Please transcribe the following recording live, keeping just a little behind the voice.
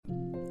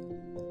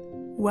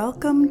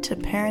Welcome to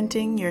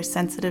Parenting Your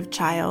Sensitive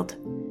Child.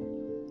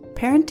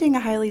 Parenting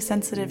a highly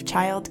sensitive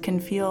child can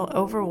feel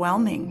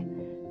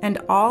overwhelming, and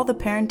all the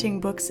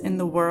parenting books in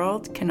the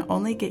world can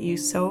only get you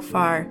so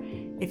far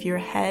if your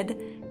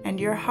head and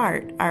your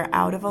heart are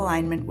out of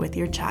alignment with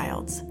your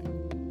child's.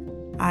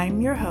 I'm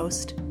your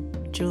host,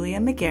 Julia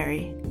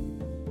McGarry.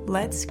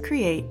 Let's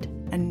create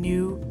a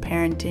new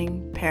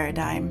parenting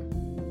paradigm.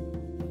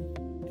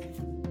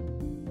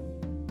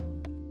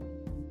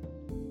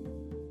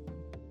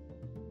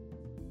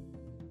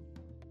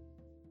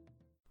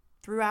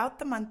 Throughout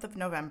the month of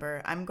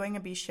November, I'm going to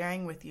be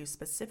sharing with you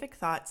specific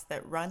thoughts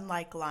that run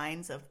like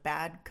lines of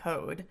bad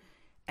code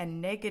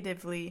and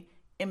negatively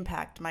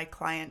impact my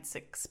clients'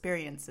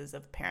 experiences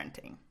of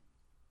parenting.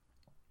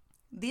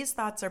 These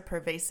thoughts are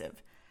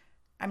pervasive.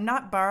 I'm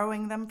not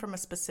borrowing them from a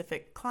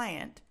specific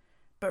client,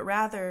 but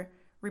rather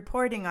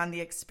reporting on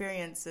the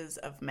experiences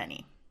of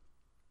many.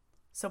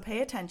 So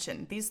pay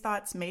attention. These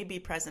thoughts may be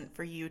present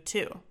for you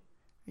too.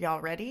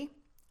 Y'all ready?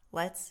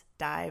 Let's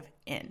dive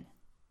in.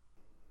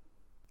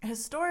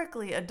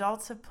 Historically,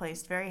 adults have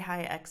placed very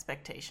high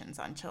expectations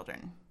on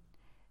children.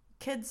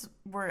 Kids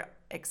were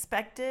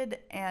expected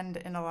and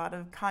in a lot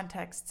of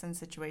contexts and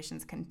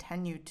situations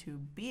continue to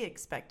be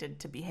expected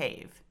to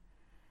behave.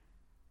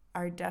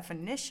 Our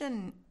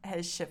definition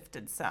has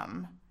shifted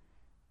some.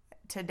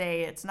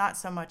 Today, it's not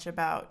so much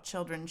about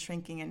children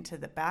shrinking into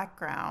the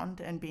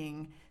background and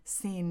being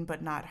seen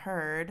but not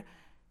heard,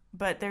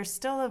 but there's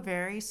still a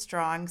very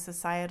strong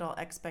societal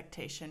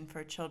expectation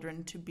for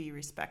children to be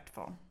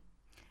respectful,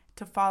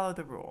 to follow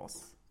the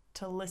rules,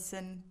 to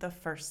listen the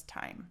first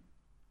time.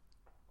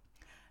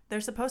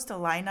 They're supposed to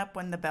line up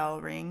when the bell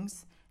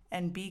rings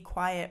and be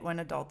quiet when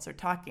adults are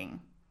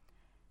talking.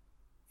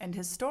 And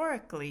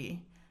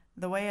historically,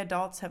 the way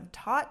adults have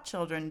taught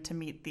children to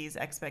meet these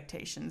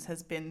expectations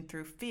has been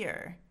through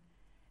fear,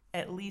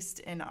 at least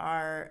in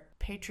our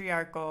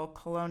patriarchal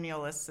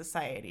colonialist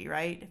society,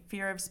 right?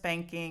 Fear of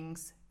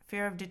spankings,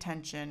 fear of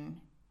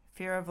detention,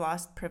 fear of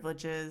lost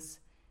privileges.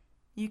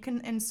 You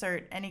can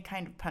insert any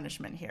kind of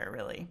punishment here,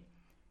 really.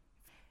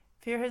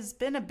 Fear has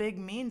been a big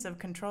means of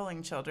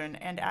controlling children,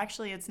 and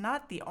actually it's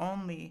not the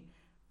only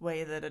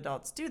way that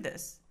adults do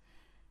this.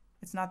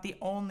 It's not the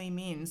only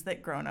means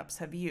that grown-ups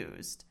have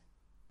used.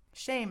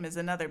 Shame is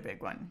another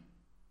big one.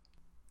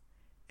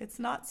 It's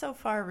not so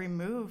far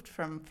removed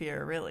from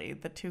fear, really.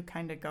 The two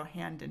kind of go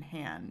hand in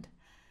hand.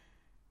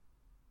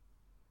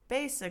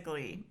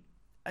 Basically,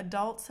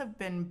 adults have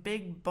been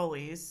big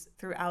bullies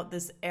throughout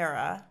this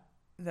era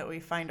that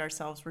we find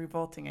ourselves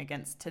revolting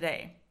against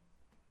today.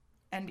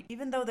 And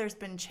even though there's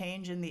been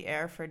change in the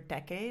air for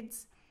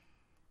decades,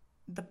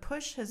 the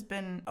push has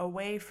been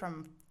away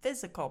from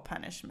physical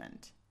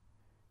punishment,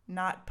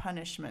 not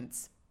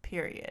punishments,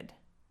 period.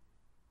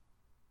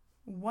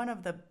 One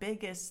of the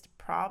biggest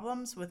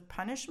problems with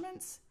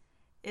punishments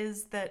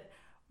is that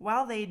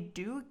while they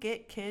do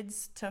get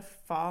kids to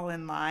fall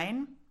in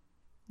line,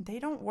 they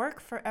don't work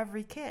for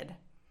every kid.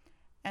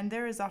 And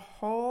there is a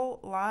whole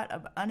lot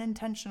of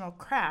unintentional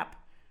crap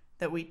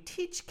that we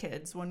teach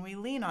kids when we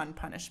lean on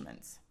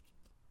punishments.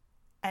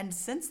 And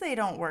since they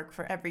don't work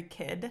for every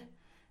kid,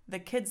 the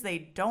kids they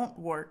don't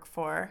work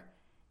for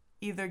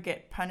either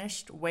get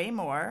punished way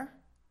more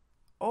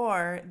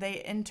or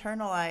they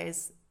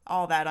internalize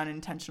all that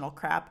unintentional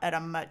crap at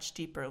a much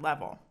deeper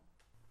level.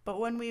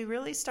 But when we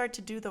really start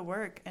to do the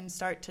work and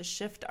start to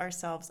shift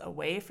ourselves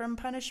away from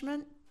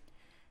punishment,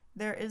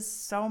 there is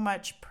so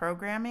much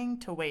programming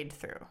to wade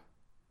through.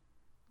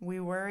 We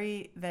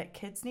worry that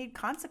kids need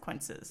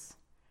consequences.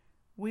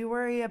 We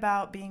worry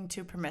about being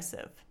too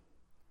permissive.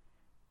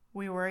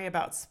 We worry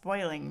about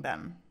spoiling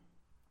them.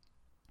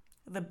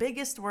 The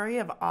biggest worry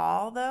of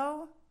all,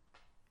 though,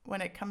 when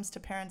it comes to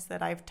parents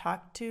that I've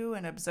talked to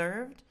and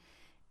observed,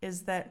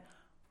 is that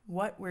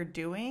what we're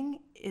doing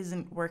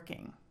isn't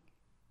working.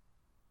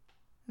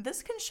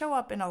 This can show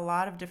up in a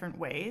lot of different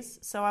ways,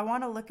 so I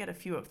want to look at a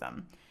few of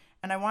them,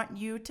 and I want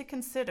you to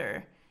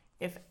consider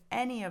if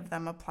any of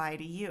them apply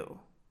to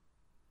you,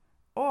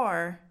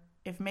 or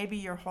if maybe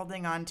you're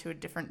holding on to a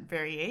different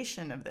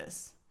variation of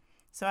this.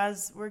 So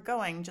as we're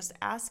going, just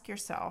ask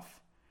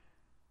yourself,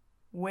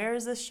 where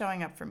is this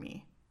showing up for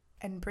me?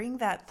 And bring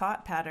that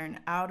thought pattern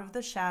out of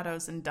the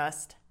shadows and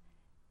dust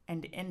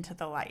and into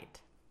the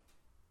light.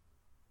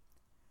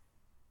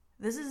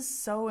 This is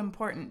so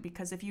important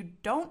because if you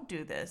don't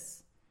do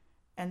this,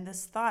 and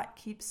this thought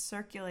keeps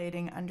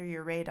circulating under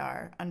your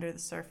radar, under the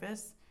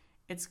surface,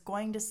 it's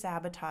going to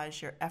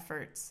sabotage your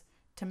efforts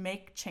to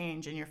make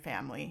change in your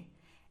family.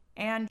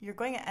 And you're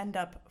going to end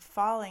up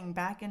falling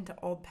back into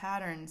old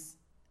patterns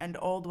and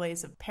old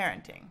ways of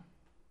parenting.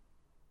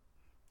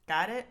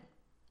 Got it?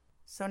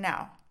 So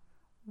now,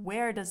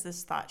 where does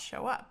this thought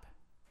show up?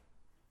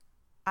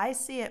 I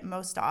see it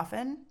most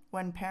often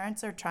when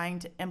parents are trying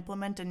to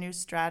implement a new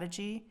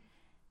strategy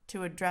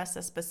to address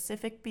a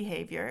specific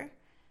behavior,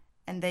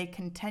 and they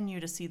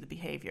continue to see the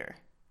behavior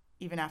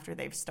even after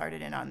they've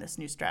started in on this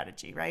new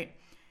strategy, right?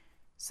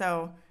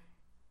 So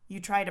you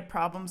try to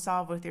problem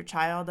solve with your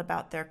child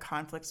about their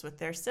conflicts with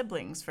their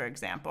siblings, for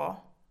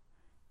example,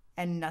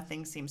 and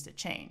nothing seems to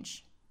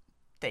change.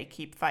 They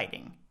keep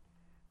fighting.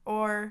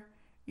 Or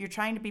you're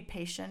trying to be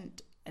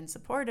patient and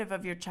supportive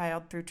of your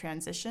child through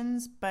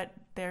transitions, but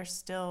they're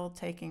still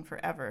taking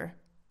forever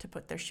to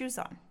put their shoes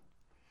on.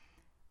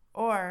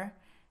 Or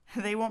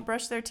they won't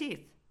brush their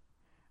teeth,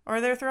 or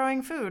they're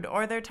throwing food,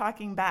 or they're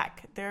talking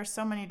back. There are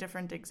so many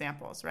different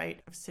examples, right,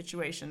 of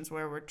situations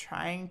where we're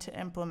trying to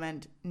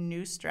implement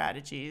new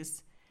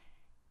strategies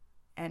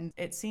and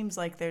it seems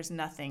like there's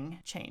nothing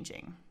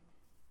changing.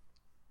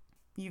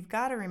 You've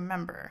got to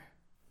remember,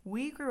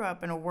 we grew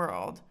up in a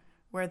world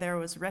where there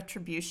was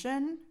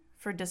retribution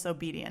for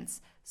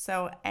disobedience.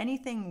 So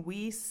anything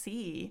we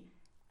see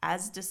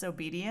as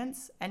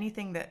disobedience,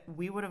 anything that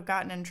we would have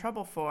gotten in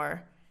trouble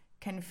for,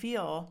 can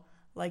feel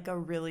like a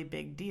really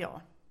big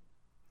deal.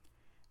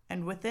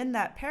 And within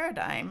that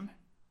paradigm,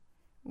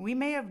 we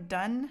may have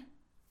done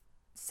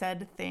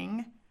said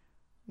thing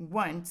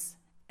once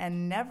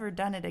and never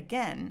done it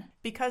again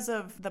because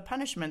of the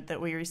punishment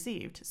that we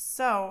received.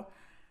 So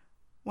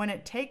when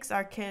it takes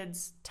our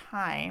kids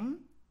time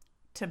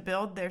to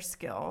build their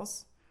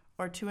skills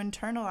or to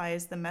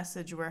internalize the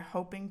message we're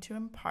hoping to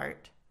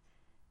impart,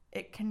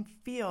 it can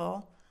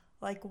feel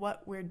like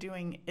what we're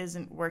doing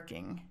isn't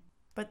working.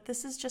 But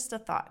this is just a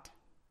thought.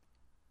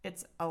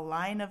 It's a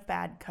line of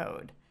bad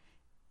code.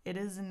 It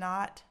is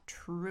not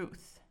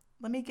truth.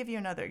 Let me give you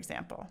another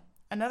example.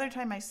 Another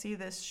time I see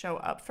this show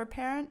up for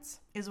parents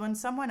is when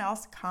someone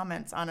else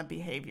comments on a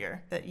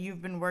behavior that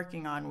you've been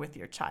working on with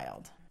your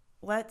child.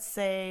 Let's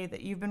say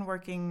that you've been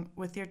working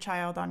with your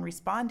child on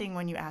responding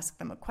when you ask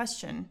them a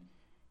question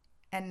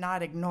and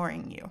not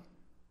ignoring you.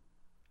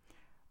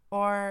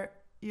 Or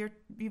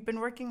you've been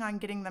working on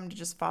getting them to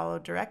just follow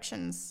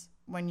directions.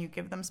 When you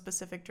give them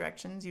specific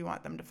directions, you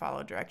want them to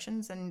follow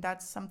directions, and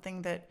that's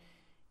something that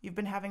you've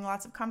been having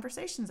lots of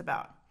conversations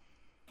about.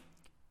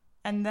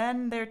 And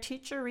then their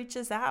teacher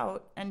reaches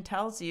out and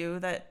tells you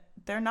that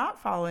they're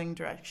not following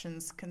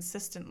directions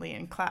consistently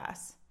in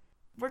class.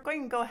 We're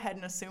going to go ahead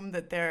and assume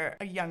that they're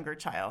a younger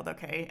child,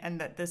 okay? And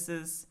that this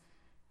is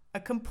a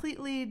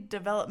completely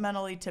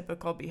developmentally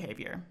typical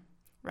behavior,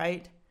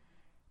 right?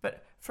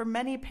 But for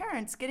many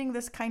parents, getting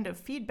this kind of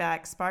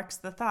feedback sparks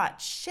the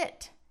thought,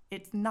 shit,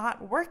 it's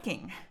not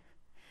working.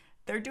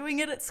 They're doing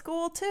it at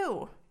school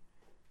too.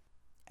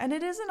 And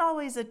it isn't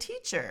always a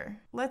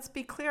teacher. Let's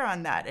be clear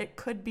on that. It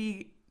could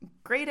be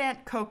Great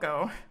Aunt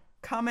Coco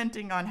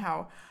commenting on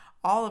how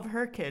all of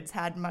her kids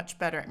had much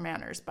better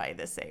manners by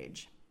this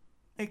age.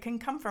 It can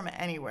come from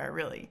anywhere,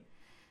 really.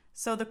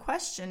 So the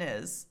question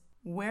is,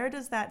 where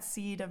does that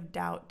seed of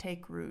doubt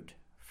take root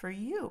for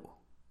you?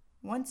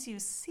 Once you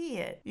see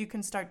it, you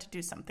can start to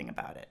do something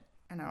about it.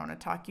 And I want to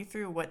talk you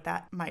through what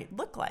that might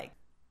look like.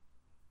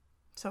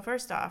 So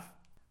first off,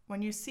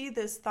 when you see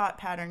this thought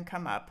pattern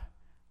come up,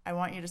 I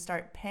want you to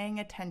start paying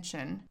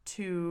attention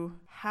to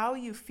how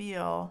you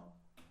feel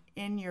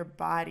in your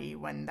body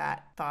when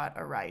that thought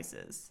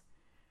arises.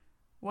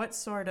 What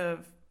sort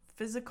of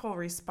physical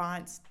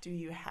response do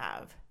you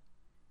have?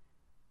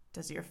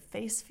 Does your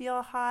face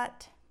feel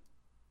hot?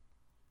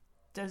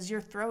 Does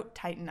your throat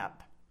tighten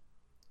up?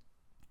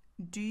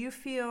 Do you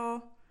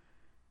feel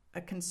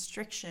a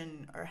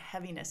constriction or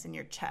heaviness in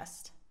your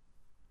chest?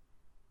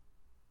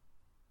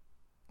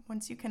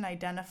 Once you can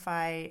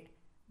identify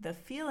the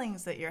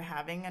feelings that you're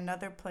having,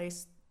 another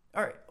place,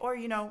 or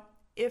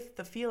if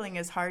the feeling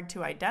is hard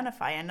to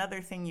identify,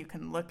 another thing you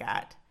can look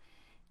at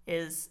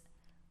is,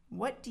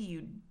 what do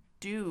you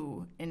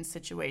do in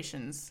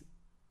situations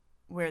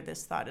where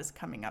this thought is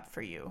coming up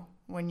for you?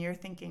 When you're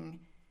thinking,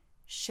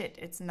 shit,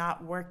 it's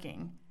not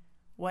working,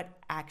 what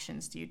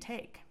actions do you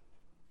take?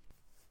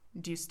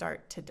 Do you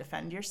start to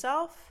defend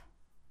yourself?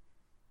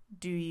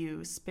 Do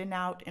you spin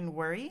out in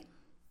worry?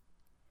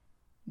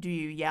 Do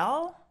you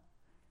yell?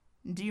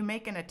 Do you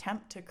make an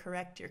attempt to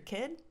correct your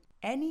kid?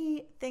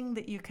 Anything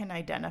that you can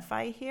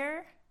identify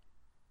here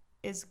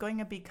is going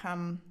to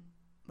become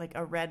like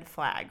a red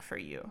flag for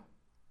you,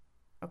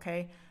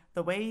 okay?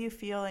 The way you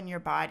feel in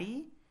your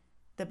body,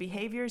 the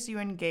behaviors you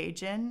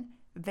engage in,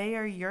 they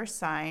are your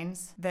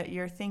signs that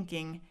you're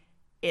thinking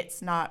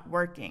it's not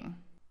working.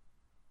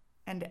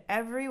 And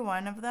every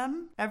one of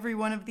them, every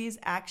one of these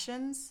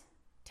actions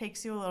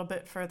takes you a little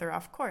bit further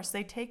off course.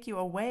 They take you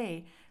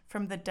away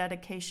from the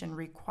dedication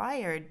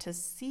required to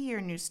see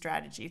your new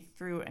strategy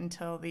through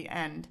until the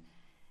end,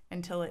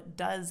 until it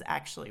does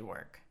actually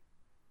work.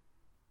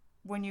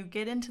 When you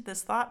get into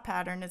this thought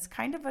pattern, it's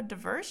kind of a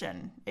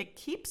diversion. It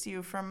keeps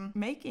you from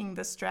making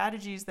the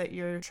strategies that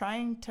you're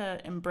trying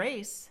to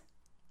embrace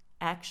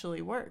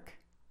actually work.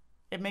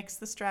 It makes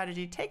the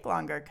strategy take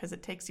longer because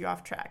it takes you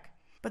off track.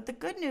 But the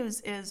good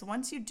news is,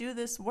 once you do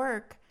this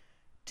work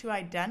to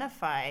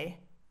identify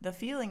the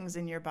feelings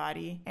in your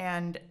body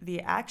and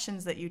the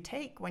actions that you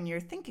take when you're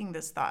thinking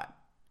this thought,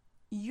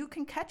 you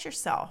can catch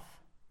yourself.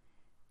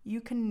 You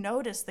can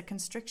notice the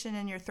constriction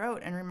in your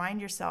throat and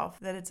remind yourself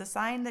that it's a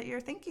sign that you're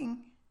thinking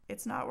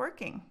it's not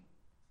working.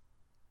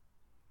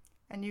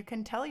 And you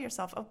can tell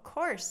yourself, of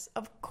course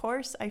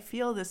I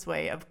feel this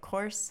way. Of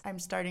course I'm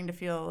starting to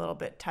feel a little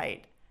bit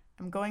tight.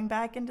 I'm going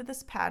back into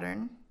this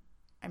pattern.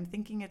 I'm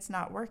thinking it's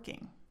not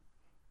working.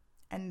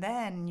 And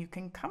then you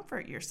can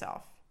comfort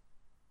yourself.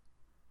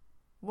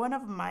 One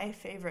of my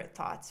favorite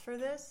thoughts for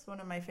this,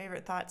 one of my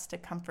favorite thoughts to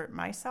comfort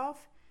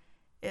myself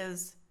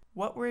is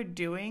what we're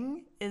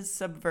doing is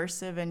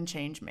subversive and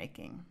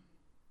change-making.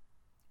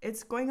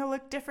 It's going to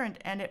look different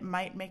and it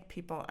might make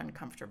people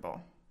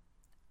uncomfortable.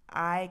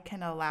 I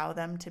can allow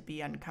them to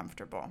be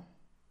uncomfortable.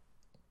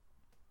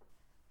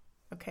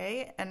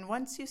 Okay, and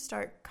once you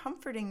start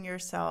comforting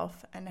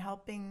yourself and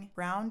helping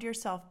ground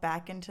yourself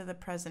back into the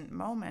present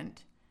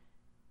moment,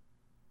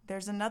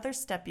 there's another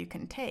step you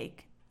can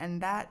take,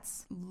 and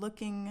that's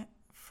looking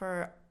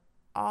for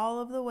all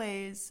of the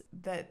ways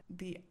that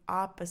the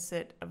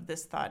opposite of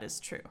this thought is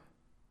true.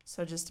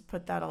 So just to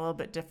put that a little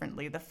bit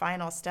differently, the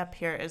final step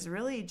here is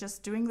really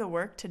just doing the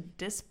work to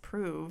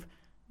disprove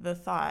the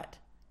thought,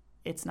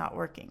 it's not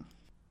working.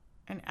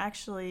 And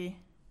actually,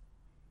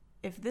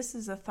 if this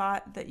is a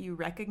thought that you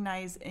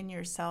recognize in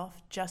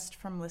yourself just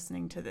from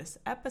listening to this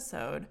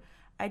episode,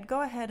 I'd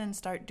go ahead and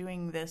start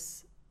doing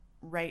this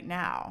right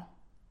now.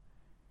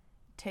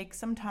 Take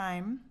some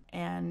time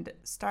and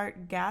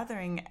start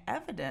gathering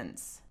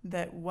evidence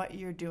that what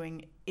you're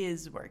doing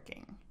is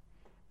working.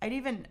 I'd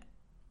even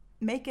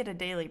make it a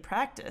daily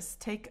practice.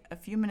 Take a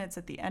few minutes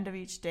at the end of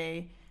each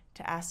day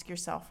to ask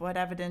yourself what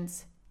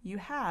evidence you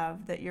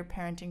have that your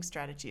parenting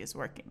strategy is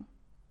working.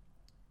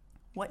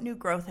 What new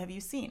growth have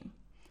you seen?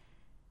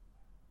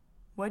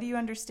 What do you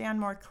understand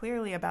more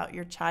clearly about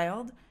your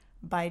child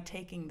by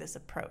taking this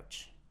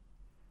approach?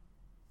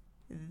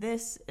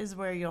 This is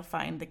where you'll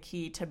find the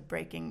key to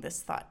breaking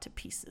this thought to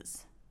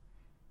pieces.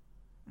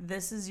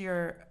 This is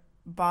your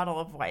bottle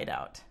of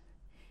whiteout.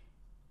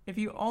 If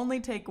you only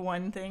take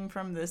one thing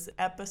from this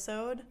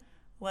episode,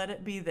 let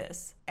it be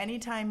this.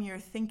 Anytime you're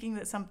thinking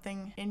that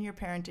something in your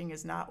parenting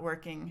is not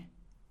working,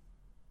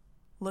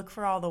 look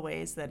for all the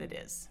ways that it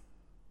is.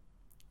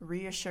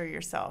 Reassure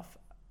yourself,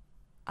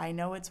 I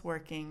know it's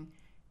working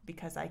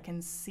because I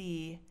can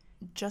see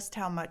just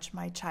how much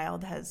my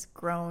child has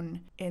grown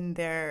in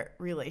their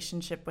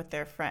relationship with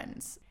their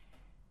friends.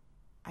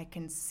 I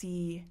can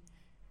see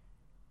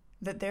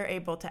that they're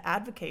able to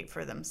advocate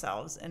for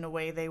themselves in a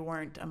way they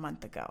weren't a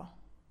month ago,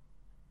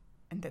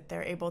 and that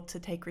they're able to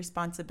take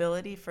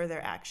responsibility for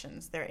their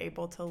actions. They're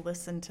able to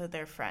listen to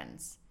their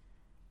friends.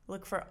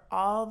 Look for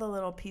all the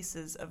little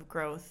pieces of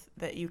growth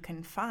that you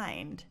can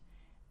find.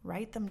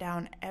 Write them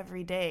down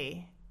every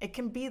day. It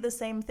can be the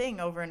same thing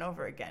over and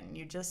over again.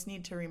 You just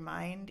need to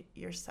remind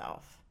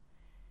yourself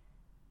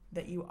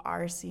that you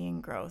are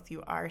seeing growth,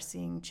 you are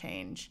seeing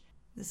change.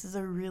 This is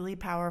a really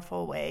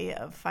powerful way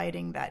of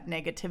fighting that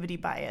negativity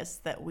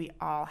bias that we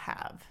all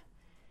have.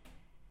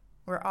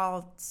 We're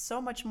all so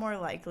much more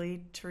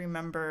likely to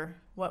remember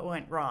what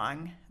went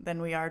wrong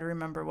than we are to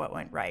remember what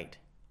went right.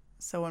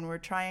 So when we're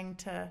trying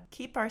to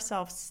keep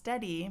ourselves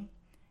steady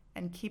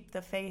and keep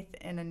the faith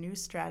in a new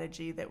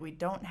strategy that we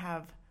don't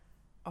have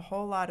a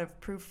whole lot of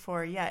proof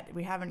for yet,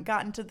 we haven't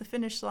gotten to the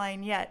finish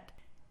line yet,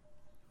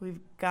 we've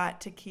got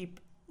to keep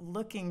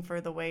looking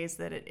for the ways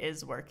that it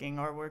is working,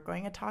 or we're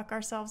going to talk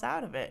ourselves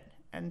out of it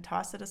and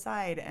toss it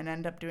aside and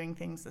end up doing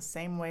things the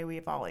same way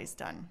we've always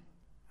done.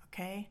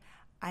 Okay?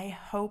 I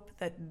hope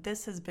that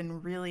this has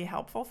been really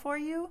helpful for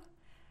you.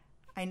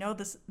 I know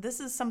this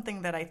is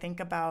something that I think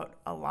about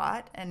a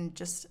lot, and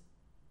just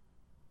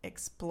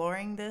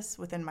exploring this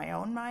within my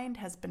own mind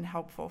has been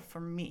helpful for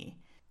me.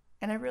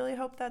 And I really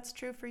hope that's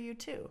true for you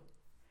too.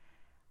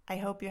 I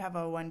hope you have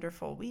a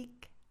wonderful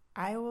week.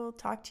 I will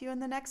talk to you in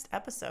the next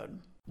episode.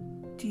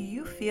 Do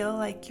you feel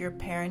like you're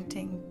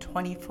parenting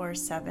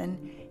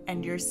 24/7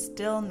 and you're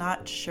still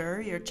not sure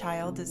your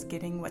child is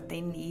getting what they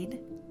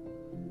need?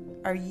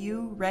 Are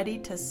you ready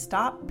to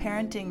stop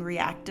parenting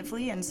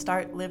reactively and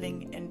start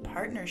living in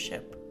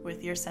partnership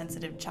with your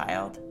sensitive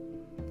child?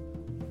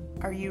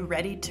 Are you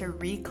ready to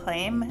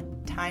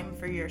reclaim time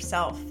for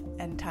yourself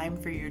and time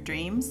for your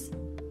dreams?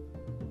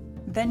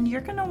 Then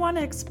you're going to want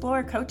to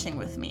explore coaching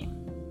with me.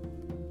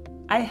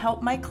 I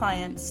help my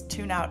clients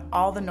tune out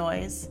all the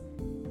noise,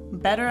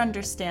 better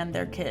understand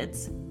their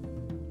kids,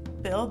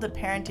 build a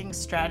parenting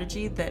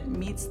strategy that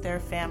meets their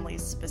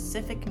family's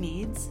specific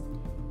needs,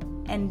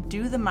 and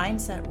do the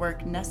mindset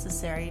work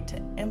necessary to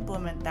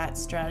implement that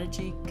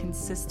strategy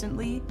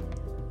consistently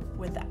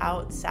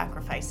without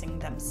sacrificing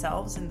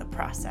themselves in the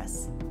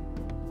process.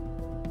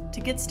 To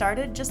get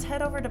started, just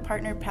head over to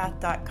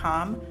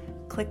partnerpath.com,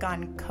 click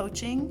on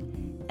coaching,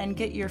 and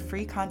get your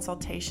free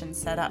consultation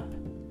set up.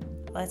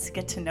 Let's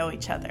get to know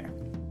each other.